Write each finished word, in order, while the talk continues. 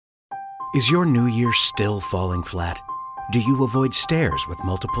Is your new year still falling flat? Do you avoid stairs with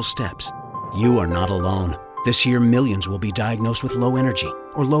multiple steps? You are not alone. This year, millions will be diagnosed with low energy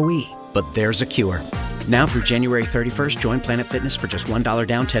or low E. But there's a cure. Now through January 31st, join Planet Fitness for just $1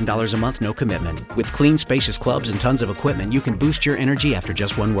 down, $10 a month, no commitment. With clean, spacious clubs and tons of equipment, you can boost your energy after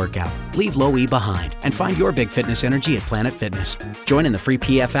just one workout. Leave low E behind and find your big fitness energy at Planet Fitness. Join in the free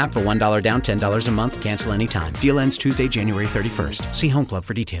PF app for $1 down, $10 a month, cancel anytime. Deal ends Tuesday, January 31st. See Home Club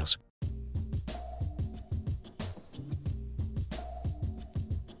for details.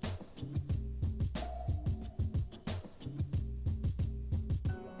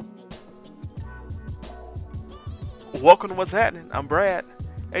 Welcome to What's Happening. I'm Brad.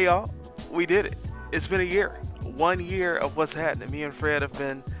 Hey y'all, we did it. It's been a year. 1 year of What's Happening. Me and Fred have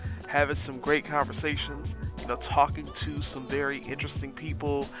been having some great conversations, talking to some very interesting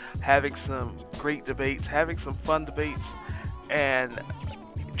people, having some great debates, having some fun debates, and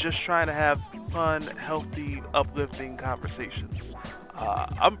just trying to have fun, healthy, uplifting conversations.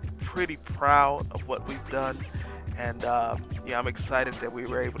 I'm pretty proud of what we've done. And I'm excited that we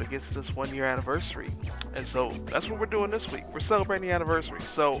were able to get to this 1 year anniversary. And so that's what we're doing this week. We're celebrating the anniversary.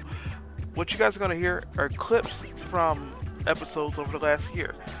 So what you guys are going to hear are clips from episodes over the last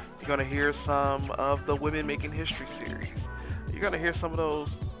year. You're going to hear some of the Women Making History series. You're going to hear some of those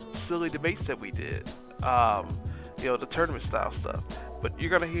silly debates that we did, the tournament style stuff. But you're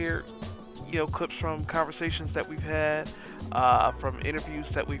going to hear, clips from conversations that we've had, from interviews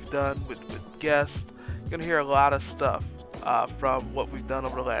that we've done with guests. You're going to hear a lot of stuff from what we've done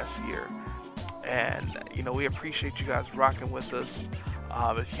over the last year. And, we appreciate you guys rocking with us.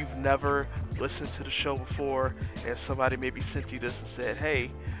 If you've never listened to the show before, and somebody maybe sent you this and said,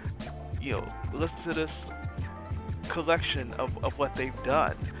 hey, listen to this collection of what they've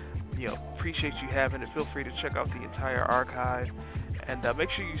done, appreciate you having it. Feel free to check out the entire archive. And make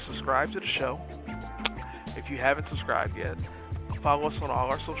sure you subscribe to the show. If you haven't subscribed yet, follow us on all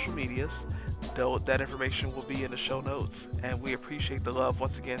our social medias. That information will be in the show notes, and we appreciate the love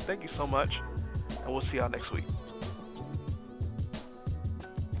once again. Thank you so much, and we'll see y'all next week.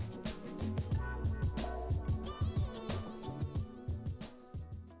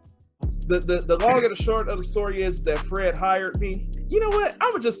 The long and the short of the story is that Fred hired me. You know what?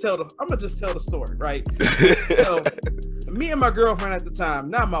 I'm gonna just tell the story, right? So, me and my girlfriend at the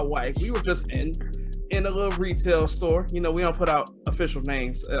time, not my wife, we were just in a little retail store. We don't put out official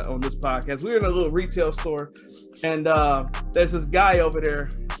names on this podcast. We were in a little retail store, and there's this guy over there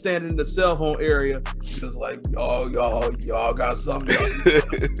standing in the cell phone area, just like, y'all got something,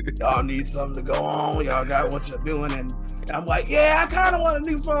 y'all need something to go on, y'all got what you're doing. And I'm like, yeah, I kind of want a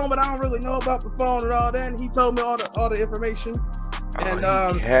new phone, but I don't really know about the phone and all that. And he told me all the information. And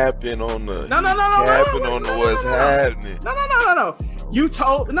capping on the what's happening. No. You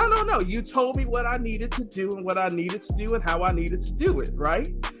told me what I needed to do and what I needed to do and how I needed to do it, right?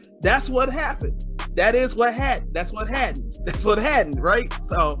 That's what happened. That's what happened, right?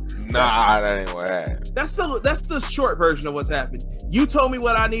 So that ain't what happened. That's the short version of what's happened. You told me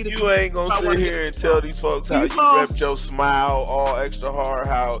what I needed. You ain't gonna sit here and tell these folks how you repped your smile all extra hard,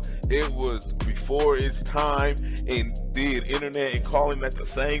 how it was before its time and did internet and calling at the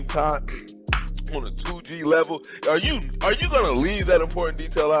same time on a 2G level. Are you gonna leave that important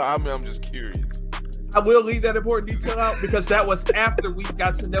detail out? I mean, I'm just curious. I will leave that important detail out because that was after we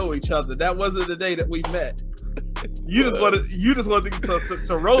got to know each other. That wasn't the day that we met. You just wanted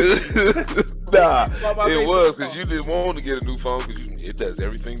to roast me. Nah, it was because you didn't want to get a new phone because it does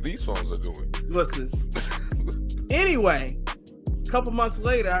everything these phones are doing. Listen. Anyway, a couple months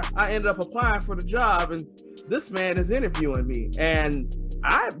later, I ended up applying for the job, and this man is interviewing me, and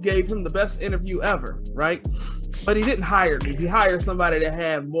I gave him the best interview ever, right? But he didn't hire me. He hired somebody that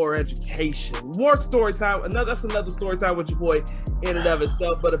had more education, more story time. That's another story time with your boy in and of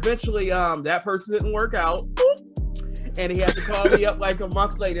itself. But eventually, that person didn't work out. And he had to call me up like a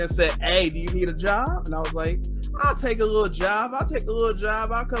month later and said, hey, do you need a job? And I was like, I'll take a little job. I'll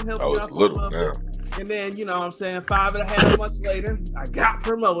come help you out for a little bit. And then, 5.5 months later, I got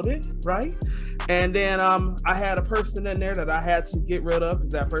promoted, right? And then I had a person in there that I had to get rid of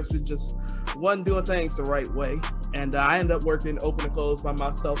because that person just wasn't doing things the right way. And I ended up working open and close by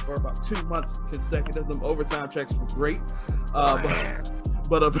myself for about 2 months consecutive. Them overtime checks were great.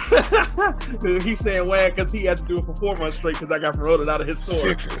 But he's saying why because he had to do it for 4 months straight because I got promoted out of his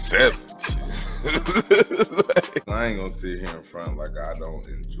store. 6 and 7. I ain't gonna sit here in front like I don't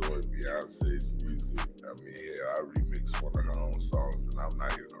enjoy Beyonce's music. I mean, yeah, I remix one of her own songs, and I'm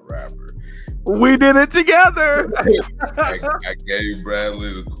not even a rapper. We did it together. I gave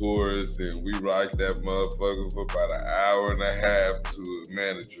Bradley the chorus, and we rocked that motherfucker for about an hour and a half to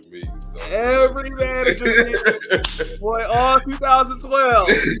manager meeting. So Every manager meeting. Boy, all 2012.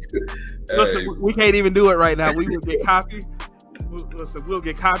 Listen, we can't even do it right now. We will get copy. Listen, we'll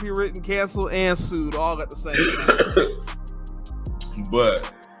get copywritten, canceled, and sued all at the same time.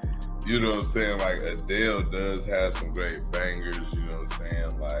 But you know what I'm saying? Like Adele does have some great bangers. You know what I'm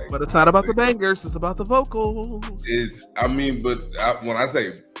saying? Like, but it's not about the bangers; it's about the vocals. When I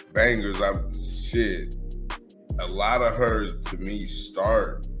say bangers, a lot of hers to me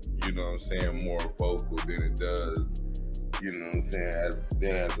start. You know what I'm saying? More vocal than it does. You know what I'm saying?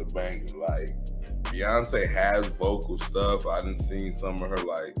 As a banger, like Beyonce has vocal stuff. I done seen some of her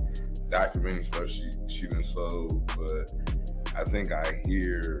like documentary stuff she done sold, but I think I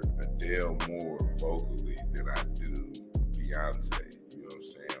hear Adele more vocally than I do Beyonce. You know what I'm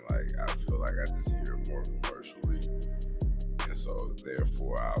saying? Like I feel like I just hear it more commercially, and so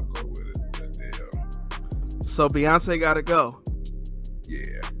therefore I'll go with Adele. So Beyonce gotta go.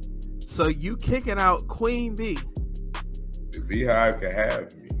 Yeah. So you kicking out Queen Bee? The Beehive can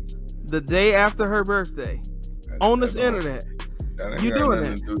have me. The day after her birthday, on this internet. You doing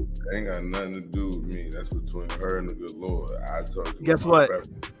that? Ain't got nothing to do with me. That's between her and the good Lord. I told you. Guess what?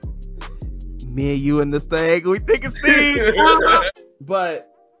 Me and you in this thing, we think it's Steve. But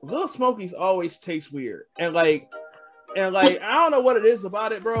Lil Smokey's always tastes weird, and like I don't know what it is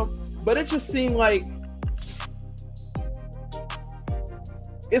about it, bro. But it just seemed like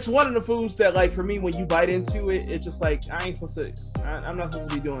it's one of the foods that, like, for me, when you bite into it, it's just like I'm not supposed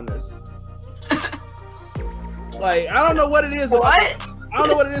to be doing this. Like, I don't know what it is. I don't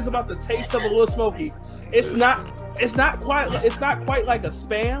know what it is about the taste of a Lil Smokey. It's not quite like a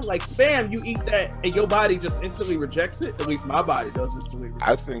Spam. Like Spam, you eat that and your body just instantly rejects it. At least my body does.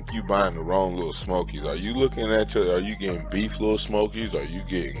 I think you buying the wrong Lil Smokies. Are you looking at are you getting beef Lil Smokies? Are you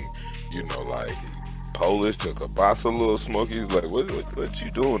getting, like Polish to Kabasa Lil Smokies? Like what you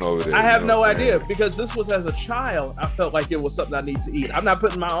doing over there? I have no idea, because this was as a child. I felt like it was something I need to eat. I'm not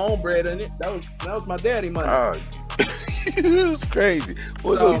putting my own bread in it. That was my daddy money. It was crazy.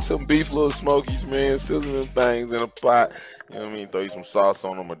 We'll eat some beef Lil Smokies, man. Sizzle them things in a pot. You know what I mean? Throw you some sauce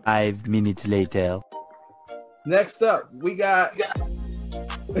on them. 5 minutes later. Next up, we got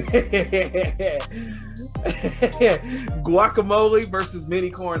guacamole versus mini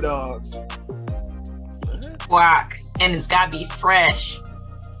corn dogs. Guac, and it's gotta be fresh.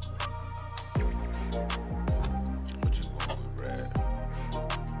 What you want, Brad?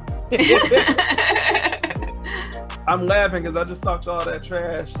 I'm laughing because I just talked all that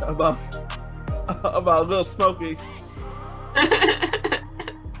trash about Lil Smokey.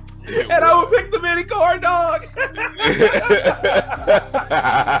 And I would pick the mini corn dog.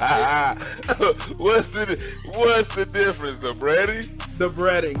 What's the difference? The breading? The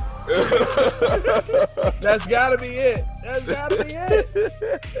breading. That's gotta be it.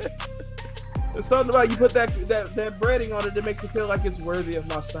 There's something about you put that breading on it that makes it feel like it's worthy of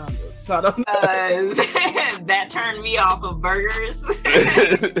my standard. So I don't know. That turned me off of burgers,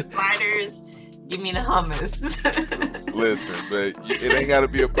 sliders. Give me the hummus. Listen, but it ain't gotta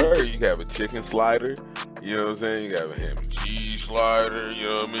be a burger. You can have a chicken slider. You know what I'm saying? You can have a ham and cheese slider. You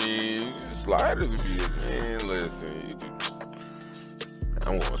know what I mean? Sliders would be it, man. Listen,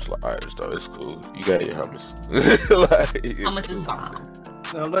 I want sliders though. It's cool. You got your hummus. Hummus is bomb.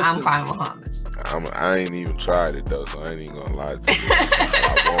 Now, I'm fine with hummus. I ain't even tried it though, so I ain't even gonna lie to you.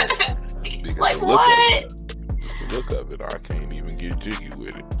 I won't. Like what? Just the look of it, I can't even get jiggy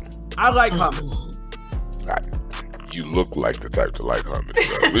with it. I like hummus. You look like the type to like hummus.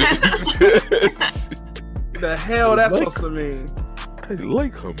 The hell that's supposed to mean? I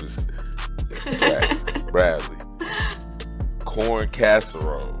like hummus. Bradley. Corn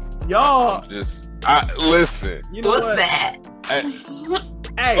casserole. Y'all. Listen. You know what's what? that?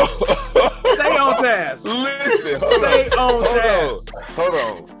 Hey, stay on task. Listen, hold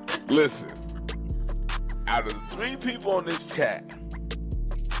on. Listen. Out of the 3 people on this chat,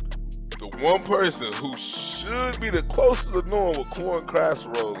 the one person who should be the closest to knowing what corn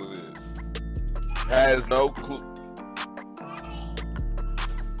casserole is has no clue.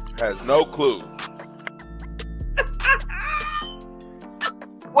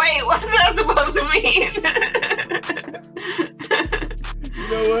 Wait, what's that supposed to mean? You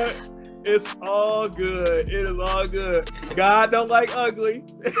know what? It's all good. It is all good. God don't like ugly.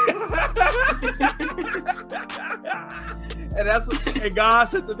 And God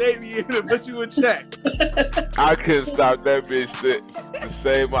sent the baby in to put you in check. I couldn't stop that bitch to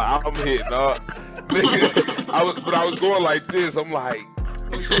say I'm hitting up. I was going like this. I'm like,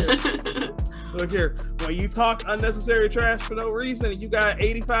 look here. When you talk unnecessary trash for no reason and you got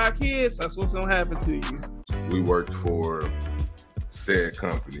 85 kids, that's what's gonna happen to you. We worked for said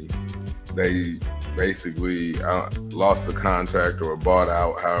company. They basically lost a contract or bought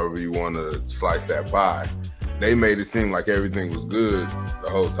out, however you want to slice that pie. They made it seem like everything was good the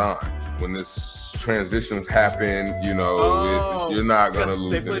whole time. When this transitions happen, you know, you're not gonna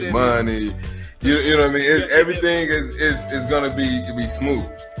lose any money. You know what I mean? Everything is gonna be smooth.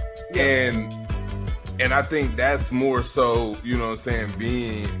 Yeah. And I think that's more so, you know what I'm saying,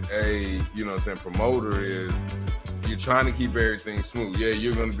 being a, you know what I'm saying, promoter is you're trying to keep everything smooth. Yeah,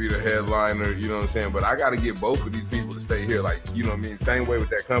 you're going to be the headliner, you know what I'm saying, but I got to get both of these people to stay here. Like, you know what I mean? Same way with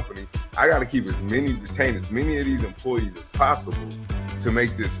that company. I got to retain as many of these employees as possible to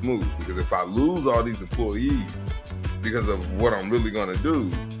make this smooth. Because if I lose all these employees because of what I'm really going to do,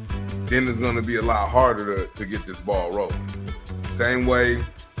 then it's going to be a lot harder to get this ball rolling. Same way,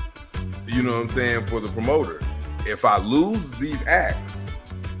 you know what I'm saying, for the promoter. If I lose these acts,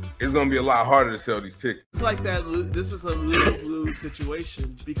 it's going to be a lot harder to sell these tickets. It's like that. This is a lose-lose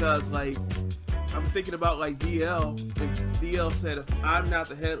situation because, like, I'm thinking about, like, DL. If DL said, if I'm not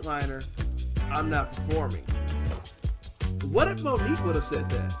the headliner, I'm not performing. What if Monique would have said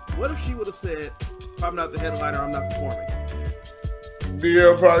that? What if she would have said, if I'm not the headliner, I'm not performing?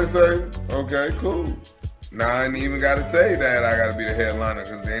 DL probably say, okay, cool. Now I ain't even got to say that I got to be the headliner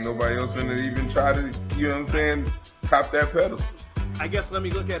because there ain't nobody else finna even try to, you know what I'm saying, top that pedestal. I guess let me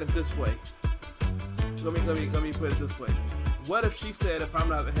look at it this way. Let me put it this way. What if she said, if I'm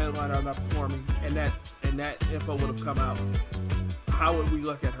not the headliner, I'm not performing, and that info would have come out? How would we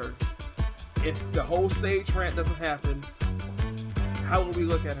look at her? If the whole stage rant doesn't happen, how would we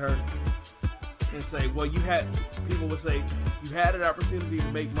look at her and say, well, people would say, you had an opportunity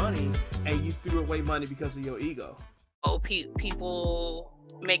to make money and you threw away money because of your ego. Oh, people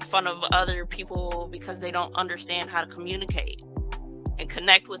make fun of other people because they don't understand how to communicate and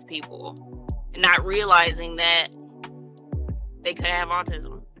connect with people, and not realizing that they could have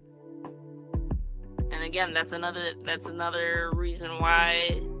autism. And again, that's another reason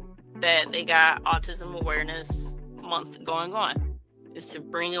why that they got Autism Awareness Month going on, is to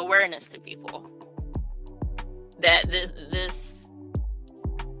bring awareness to people that this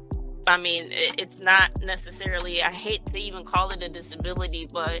I mean, it's not necessarily, I hate to even call it a disability,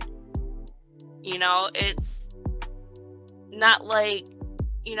 but you know, it's not like,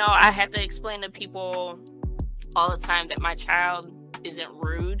 you know, I have to explain to people all the time that my child isn't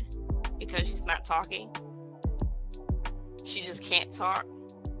rude because she's not talking. She just can't talk.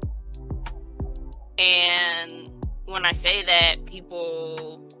 And when I say that,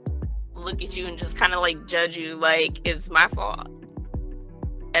 people look at you and just kind of like judge you like it's my fault.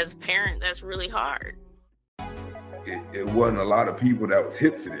 As a parent, that's really hard. It wasn't a lot of people that was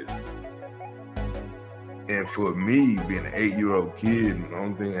hip to this. And for me, being an 8-year-old kid, the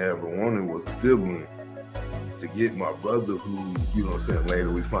only thing I ever wanted was a sibling. To get my brother who, you know what I'm saying,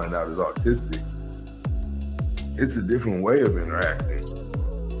 later we find out is autistic. It's a different way of interacting.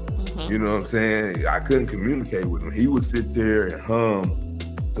 Mm-hmm. You know what I'm saying? I couldn't communicate with him. He would sit there and hum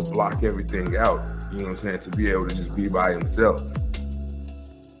to block everything out. You know what I'm saying? To be able to just be by himself.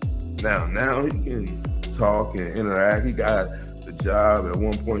 Now he can talk and interact. He got the job. At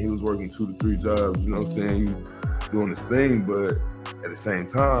one point, he was working 2 to 3 jobs. You know what I'm saying? He was doing his thing, but at the same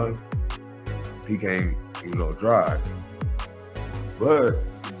time, he can't, you know, drive. But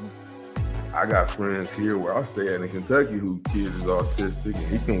I got friends here where I stay at in Kentucky who kid is autistic and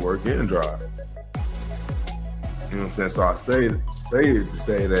he can work and drive. You know what I'm saying? So I say it to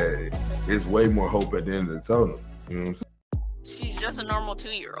say that it's way more hope at the end of the tunnel. You know what I'm saying? She's just a normal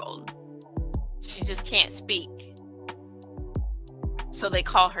 2-year-old. She just can't speak. So they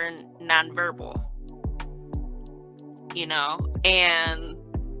call her nonverbal. You know? And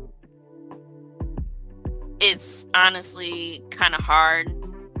it's honestly kind of hard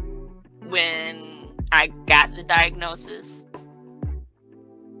when I got the diagnosis,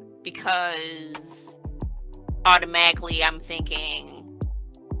 because automatically I'm thinking,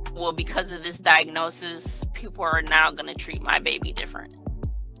 well, because of this diagnosis, people are now going to treat my baby different.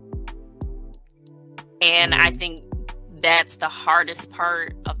 And I think that's the hardest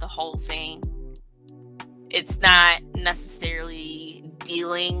part of the whole thing. It's not necessarily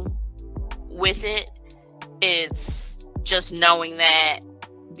dealing with it. It's just knowing that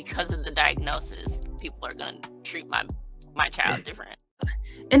because of the diagnosis, people are going to treat my child different.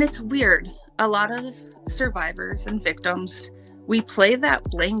 And it's weird. A lot of survivors and victims, we play that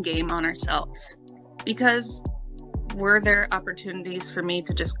blame game on ourselves, because were there opportunities for me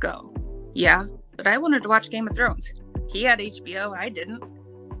to just go? Yeah, but I wanted to watch Game of Thrones. He had HBO, I didn't.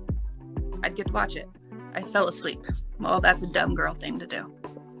 I'd get to watch it. I fell asleep. Well, that's a dumb girl thing to do.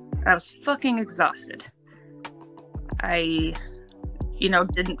 I was fucking exhausted. I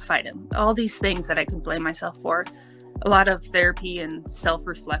didn't fight him. All these things that I could blame myself for. A lot of therapy and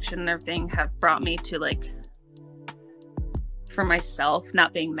self-reflection and everything have brought me to, like, for myself,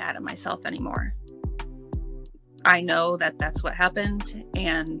 not being mad at myself anymore. I know that that's what happened,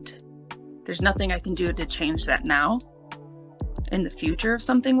 and there's nothing I can do to change that now. In the future, if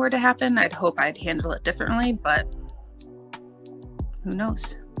something were to happen, I'd hope I'd handle it differently, but who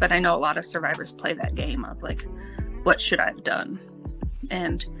knows? But I know a lot of survivors play that game of, like, what should I have done?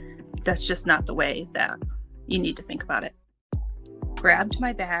 And that's just not the way that you need to think about it. Grabbed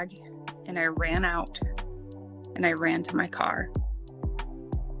my bag and I ran out and I ran to my car.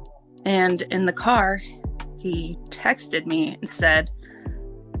 And in the car, he texted me and said,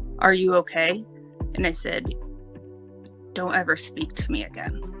 "Are you okay?" And I said, "Don't ever speak to me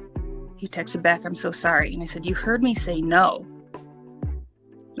again." He texted back, "I'm so sorry." And I said, "You heard me say no.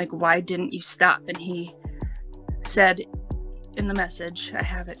 Like, why didn't you stop?" And he said in the message, I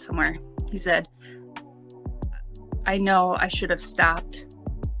have it somewhere, he said, "I know I should have stopped.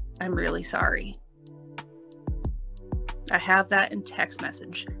 I'm really sorry." I have that in text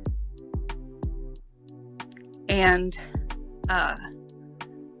message. And I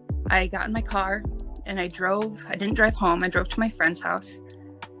got in my car and I didn't drive home. I drove to my friend's house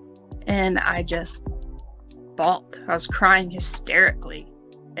and I just bawled. I was crying hysterically.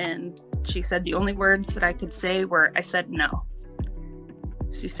 And she said the only words that I could say were, I said no.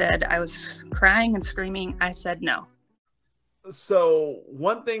 She said I was crying and screaming. I said no. So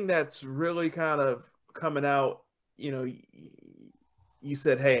one thing that's really kind of coming out, you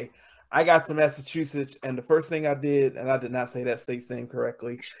said, "Hey, I got to Massachusetts, and the first thing I did," and I did not say that state's name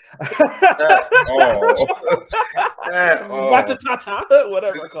correctly. Whatever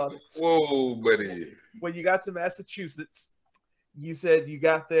I called it. Whoa, buddy. When you got to Massachusetts, you said you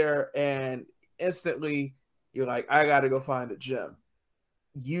got there and instantly you're like, "I got to go find a gym."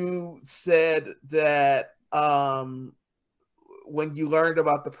 You said that when you learned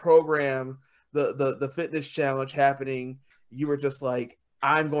about the program, the fitness challenge happening, you were just like,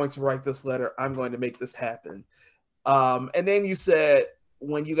 "I'm going to write this letter. I'm going to make this happen." And then you said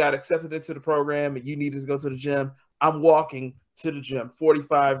when you got accepted into the program and you needed to go to the gym, "I'm walking to the gym,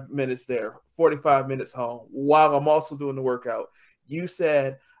 45 minutes there, 45 minutes home, while I'm also doing the workout." You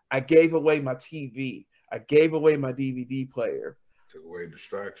said, "I gave away my TV. I gave away my DVD player." Took away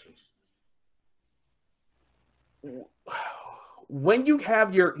distractions. When you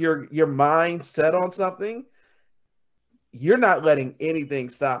have your mind set on something, you're not letting anything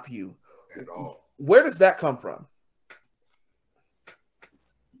stop you At all. Where does that come from?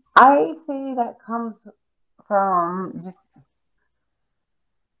 I say that comes from just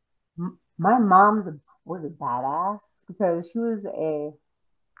my mom was a badass because she was a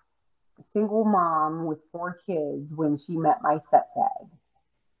single mom with 4 kids when she met my stepdad.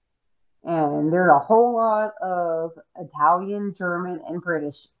 And there's a whole lot of Italian, German, and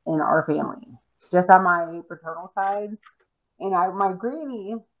British in our family, just on my paternal side. And my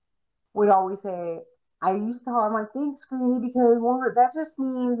granny would always say, I used to tell her, I'm like, "Thanks, Granny, because that just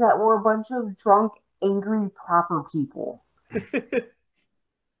means that we're a bunch of drunk, angry, proper people."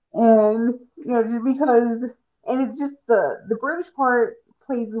 And, just because, and it's just the British part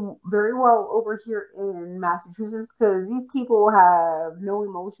plays very well over here in Massachusetts because these people have no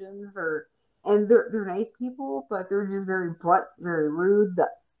emotions and they're nice people, but they're just very blunt, very rude,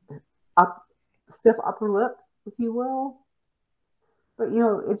 stiff upper lip, if you will. But,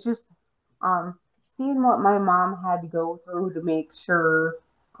 it's just, seeing what my mom had to go through to make sure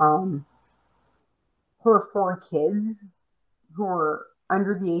her 4 kids who were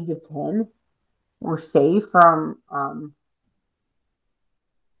under the age of 10 were safe from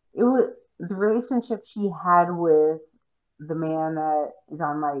it was the relationship she had with the man that is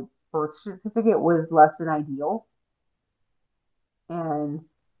on my birth certificate was less than ideal. And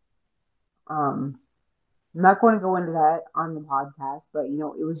I'm not going to go into that on the podcast, but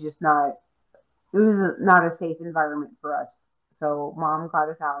it was not a safe environment for us. So Mom got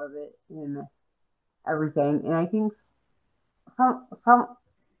us out of it and everything. And I think some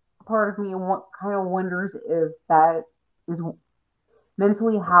part of me kind of wonders if that is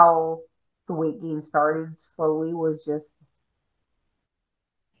mentally how the weight gain started slowly, was just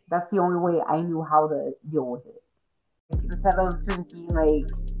that's the only way I knew how to deal with it. Instead of drinking like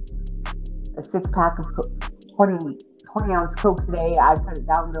a 6-pack of 20-ounce Cokes a day, I cut it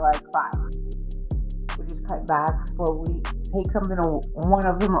down to like 5. We just cut back slowly, take one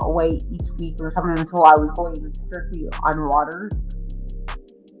of them away each week or something until I was going strictly on water.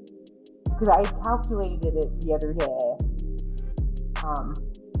 Because I calculated it the other day.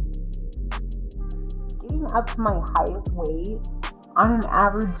 Getting up to my highest weight on an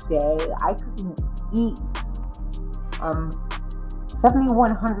average day, I could eat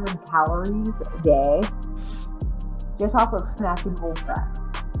 7,100 calories a day just off of snack and bull crap.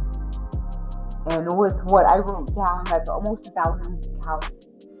 And with what I wrote down, that's almost 1,000 calories,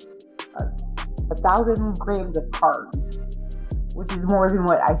 1,000 grams of carbs, which is more than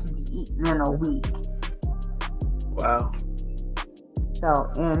what I should be eating in a week. Wow.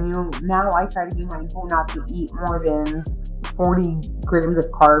 So, and now I try to be mindful not to eat more than 40 grams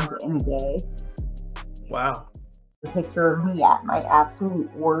of carbs in a day. Wow. A picture of me at my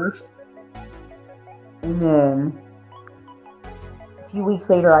absolute worst. And then a few weeks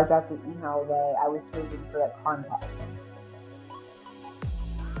later, I got the email that I was chosen for that contest.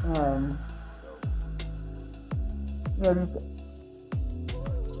 And,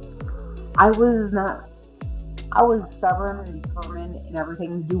 I was stubborn and determined and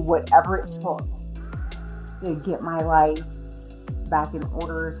everything to do whatever it took to get my life back in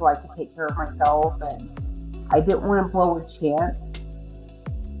order so I could take care of myself. And I didn't want to blow a chance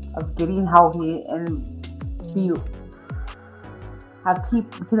of getting healthy and have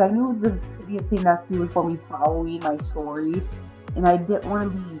people, because I knew the city of St. Nesby was going to be following my story, and I didn't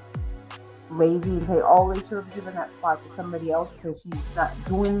want to be lazy and say, oh, they should have given that spot to somebody else because she's not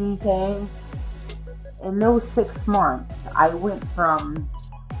doing anything. In those 6 months, I went from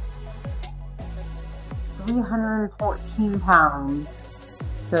 314 pounds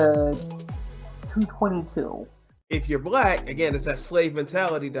to 222. If you're black, again, it's that slave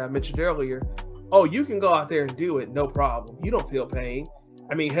mentality that I mentioned earlier. Oh, you can go out there and do it, no problem. You don't feel pain.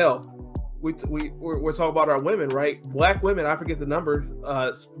 I mean, hell, we're talking about our women, right? Black women, I forget the number,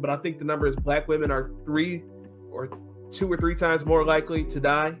 but I think the number is black women are 2 or 3 times more likely to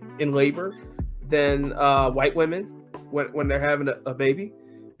die in labor than white women when they're having a baby,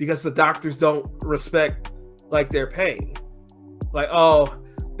 because the doctors don't respect like their pain. Like, oh,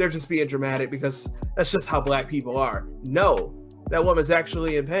 they're just being dramatic because that's just how black people are. No, that woman's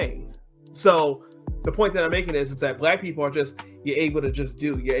actually in pain. So the point that I'm making is that black people are just, you're able to just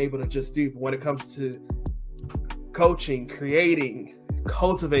do. But when it comes to coaching, creating,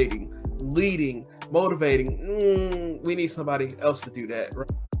 cultivating, leading, motivating, we need somebody else to do that. Right?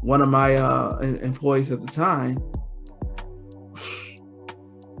 One of my employees at the time,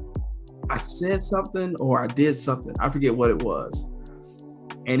 I said something or I did something, I forget what it was,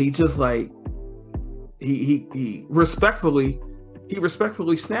 and he just like he respectfully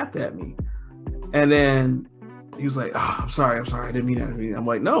snapped at me, and then he was like, oh, I'm sorry, I didn't mean that. I'm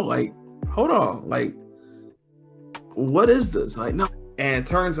like, no, like, hold on, like, what is this? Like, no. And it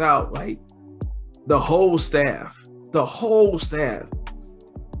turns out like the whole staff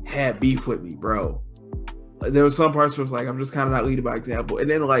had beef with me, bro. There was some parts where it was like, I'm just kind of not leading by example. And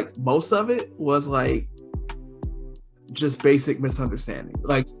then like most of it was like just basic misunderstanding.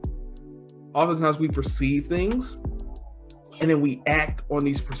 Like oftentimes we perceive things and then we act on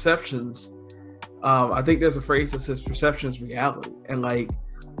these perceptions. I think there's a phrase that says perception is reality. And like,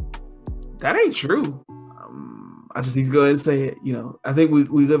 that ain't true. I just need to go ahead and say it. I think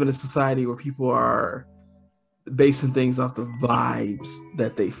we live in a society where people are basing things off the vibes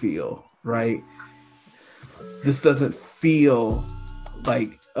that they feel, right? This doesn't feel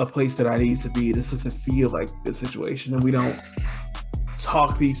like a place that I need to be. This doesn't feel like the situation. And we don't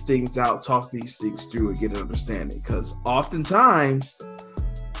talk these things out, talk these things through and get an understanding. Because oftentimes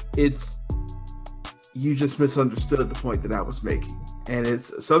it's, you just misunderstood the point that I was making. And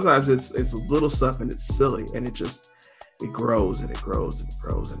sometimes it's little stuff and it's silly and it grows and it grows and it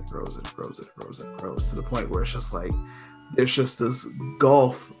grows and it grows and it grows and it grows and it grows to the point where it's just like there's just this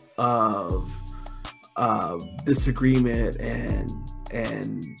gulf of disagreement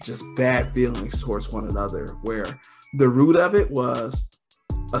and just bad feelings towards one another, where the root of it was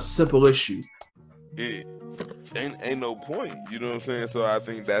a simple issue. It ain't no point, you know what I'm saying? So I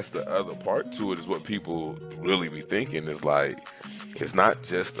think that's the other part to it, is what people really be thinking is like, it's not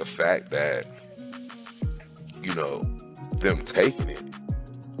just the fact that, them taking it,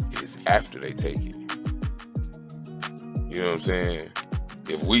 it's after they take it. You know what I'm saying?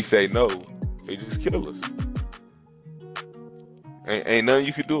 If we say no, they just kill us. Ain't nothing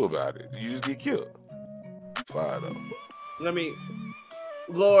you can do about it. You just get killed. Fire though.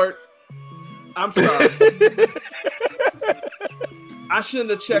 Lord, I'm sorry. I shouldn't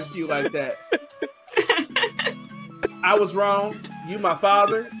have checked you like that. I was wrong. You my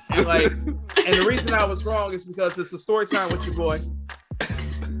father. And the reason I was wrong is because it's a story time with your boy.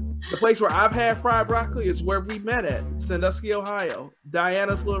 The place where I've had fried broccoli is where we met at, Sandusky, Ohio.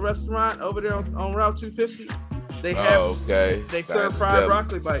 Diana's little restaurant over there on Route 250. They have okay. They serve fried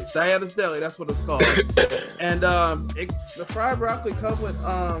broccoli bites. Diana's Deli, that's what it's called. And the fried broccoli come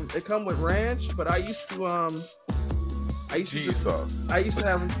with ranch, but I used to cheese sauce. I used to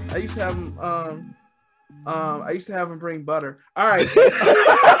have them bring butter. All right.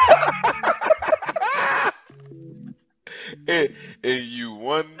 and you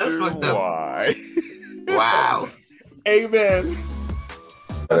wonder why. Wow. Amen.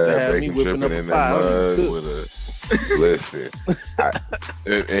 Bacon dripping in that mug with a listen.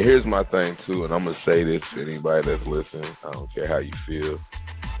 And here's my thing too, and I'm gonna say this to anybody that's listening. I don't care how you feel. You know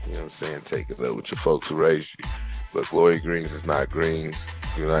what I'm saying? Take it up with your folks who raised you. But Glory Greens is not greens.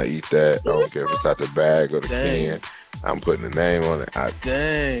 Do not eat that. I don't care if it's out the bag or the can. I'm putting the name on it.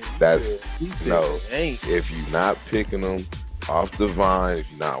 If you're not picking them off the vine,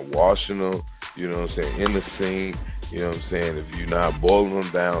 if you're not washing them, you know what I'm saying, in the sink, you know what I'm saying, if you're not boiling them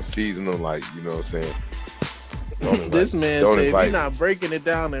down, seasoning them, like, you know what I'm saying. This man said if you're not breaking it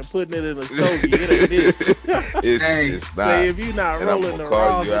down and putting it in a stogie, it ain't it. It's not. Say if you're not rolling the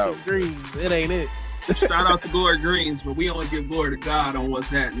raws with the greens, it ain't it. Shout out to Glory Greens, but we only give glory to God on what's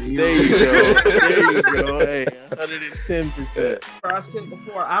happening. There you go. There you go. Hey, 110%. I said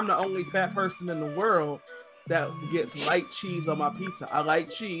before, I'm the only fat person in the world that gets light cheese on my pizza. I like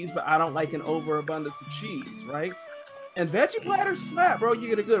cheese, but I don't like an overabundance of cheese, right? And veggie platters slap, bro. You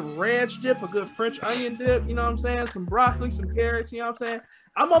get a good ranch dip, a good French onion dip, you know what I'm saying? Some broccoli, some carrots, you know what I'm saying?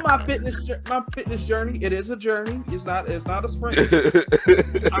 I'm on my fitness journey. It is a journey. It's not a sprint.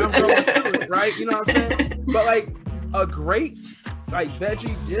 I'm going through it, right? You know what I'm saying? But like a great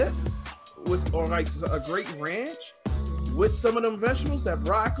veggie dip or a great ranch with some of them vegetables, that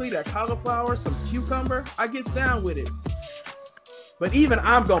broccoli, that cauliflower, some cucumber, I gets down with it. But even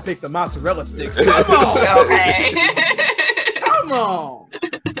I'm gonna pick the mozzarella sticks. Come on. Okay. Come on.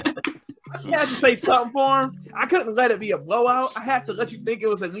 I had to say something for him. I couldn't let it be a blowout. I had to let you think it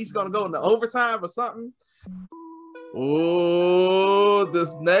was at least gonna go into overtime or something. Oh,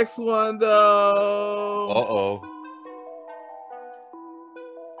 this next one though. Uh-oh.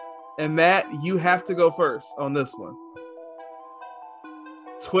 And Matt, you have to go first on this one.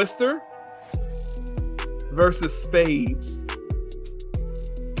 Twister versus Spades.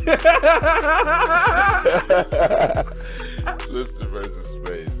 Twister versus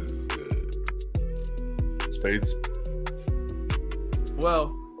Spades. This is good. Spades.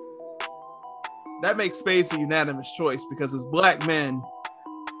 Well, that makes Spades a unanimous choice because as black men,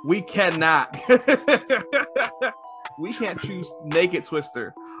 we cannot. We can't choose naked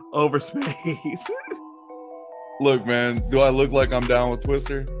Twister over Spades. Look, man, do I look like I'm down with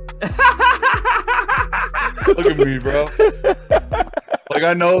Twister? Look at me, bro. Like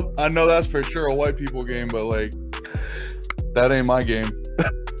I know that's for sure a white people game, but like that ain't my game.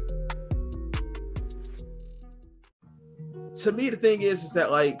 To me, the thing is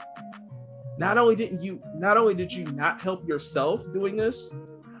that like not only did you not help yourself doing this,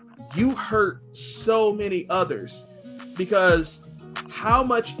 you hurt so many others because how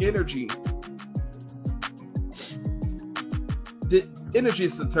much energy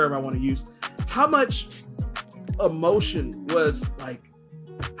is the term I want to use. How much emotion was like,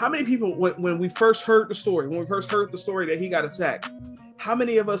 how many people when we first heard the story that he got attacked, how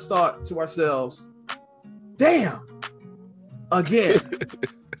many of us thought to ourselves, damn, again?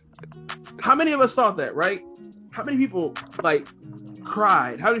 How many of us thought that, right? How many people like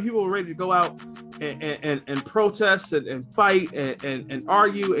cried? How many people were ready to go out and protest and fight and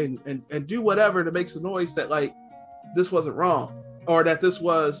argue and do whatever to make some noise that like this wasn't wrong or that this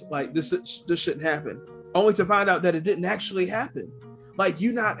was like this shouldn't happen, only to find out that it didn't actually happen. Like,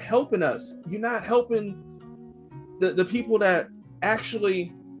 you're not helping us. You're not helping the people that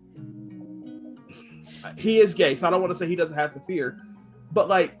actually. He is gay, so I don't want to say he doesn't have to fear, but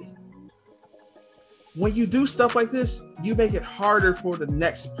like when you do stuff like this, you make it harder for the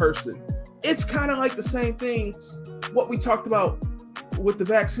next person. It's kind of like the same thing what we talked about with the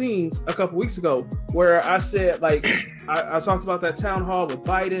vaccines a couple weeks ago, where I said, like, I talked about that town hall with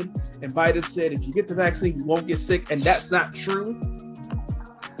Biden, and Biden said, if you get the vaccine, you won't get sick. And that's not true.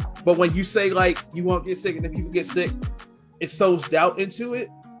 But when you say, like, you won't get sick and then people get sick, it sows doubt into it.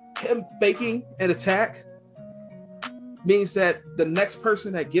 Him faking an attack means that the next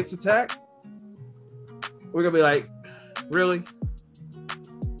person that gets attacked, we're going to be like, really?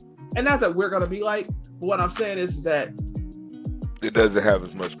 And not that we're going to be like, but what I'm saying is that it doesn't have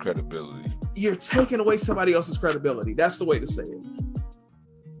as much credibility. You're taking away somebody else's credibility. That's the way to say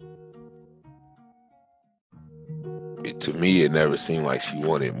it. To me, it never seemed like she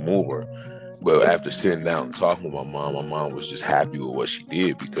wanted more. But after sitting down and talking with my mom was just happy with what she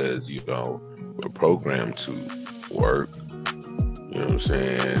did because, you know, we're programmed to work, you know what I'm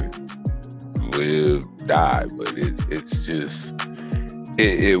saying, live, die, but it's just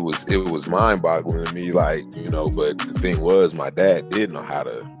it was mind-boggling to me, like, you know. But the thing was, my dad did know how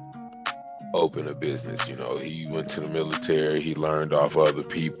to open a business. You know, he went to the military, he learned off other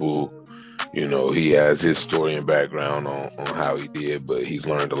people, you know, he has his story and background on how he did, but he's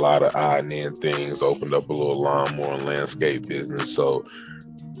learned a lot of odd and end things, opened up a little lawnmower and landscape business, so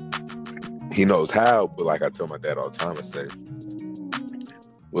he knows how. But like I tell my dad all the time, I say,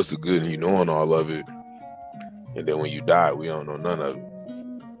 what's the good in you knowing all of it, and then when you die, we don't know none of it.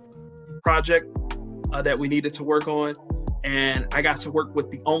 Project that we needed to work on, and I got to work with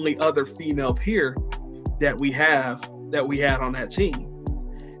the only other female peer that we had on that team.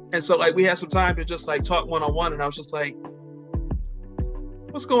 And so, like, we had some time to just like talk one-on-one, and I was just like,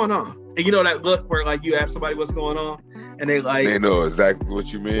 what's going on? And you know that look where like you ask somebody what's going on, and they know exactly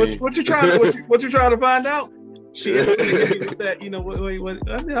what you mean. What you trying to find out? She is with that, you know, what I mean,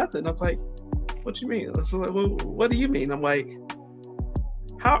 nothing. I was like, what you mean? So like, well, what do you mean? I'm like,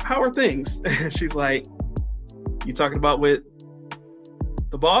 how are things? She's like, you talking about with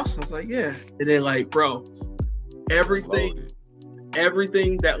the boss? I was like, yeah. And then like, bro, everything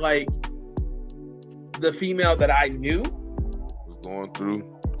that like the female that I knew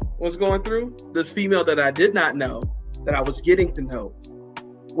was going through, this female that I did not know, that I was getting to know,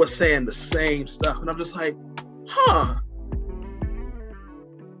 was saying the same stuff. And I'm just like, huh.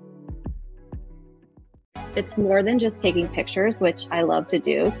 It's more than just taking pictures, which I love to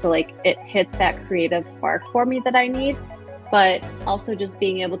do. So like it hits that creative spark for me that I need, but also just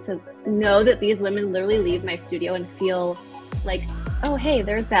being able to know that these women literally leave my studio and feel like, oh, hey,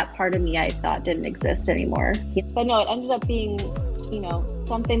 there's that part of me I thought didn't exist anymore. But no, it ended up being, you know,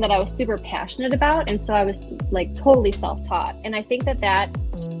 something that I was super passionate about. And so I was like totally self-taught. And I think that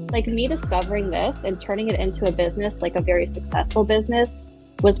like me discovering this and turning it into a business, like a very successful business,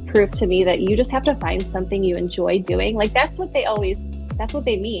 was proof to me that you just have to find something you enjoy doing. Like that's what they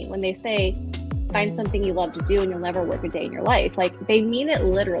mean when they say, find something you love to do and you'll never work a day in your life. Like they mean it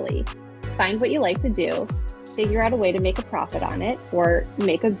literally. Find what you like to do, figure out a way to make a profit on it or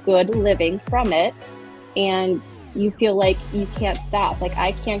make a good living from it, and you feel like you can't stop. Like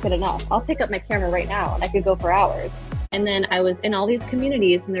I can't get enough. I'll pick up my camera right now and I could go for hours. And then I was in all these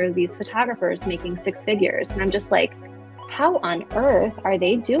communities and there were these photographers making six figures, and I'm just like, how on earth are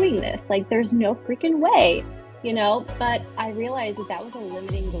they doing this? Like there's no freaking way, you know? But I realized that was a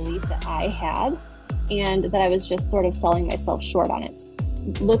limiting belief that I had, and that I was just sort of selling myself short on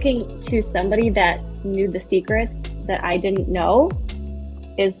it. Looking to somebody that knew the secrets that I didn't know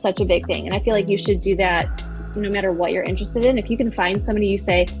is such a big thing. And I feel like you should do that no matter what you're interested in. If you can find somebody, you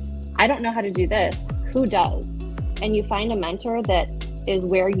say, I don't know how to do this, who does? And you find a mentor that is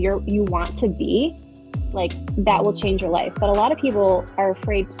where you want to be, like that will change your life. But a lot of people are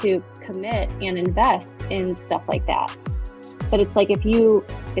afraid to commit and invest in stuff like that. But it's like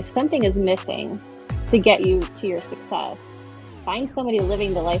if something is missing to get you to your success, find somebody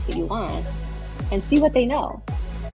living the life that you want and see what they know.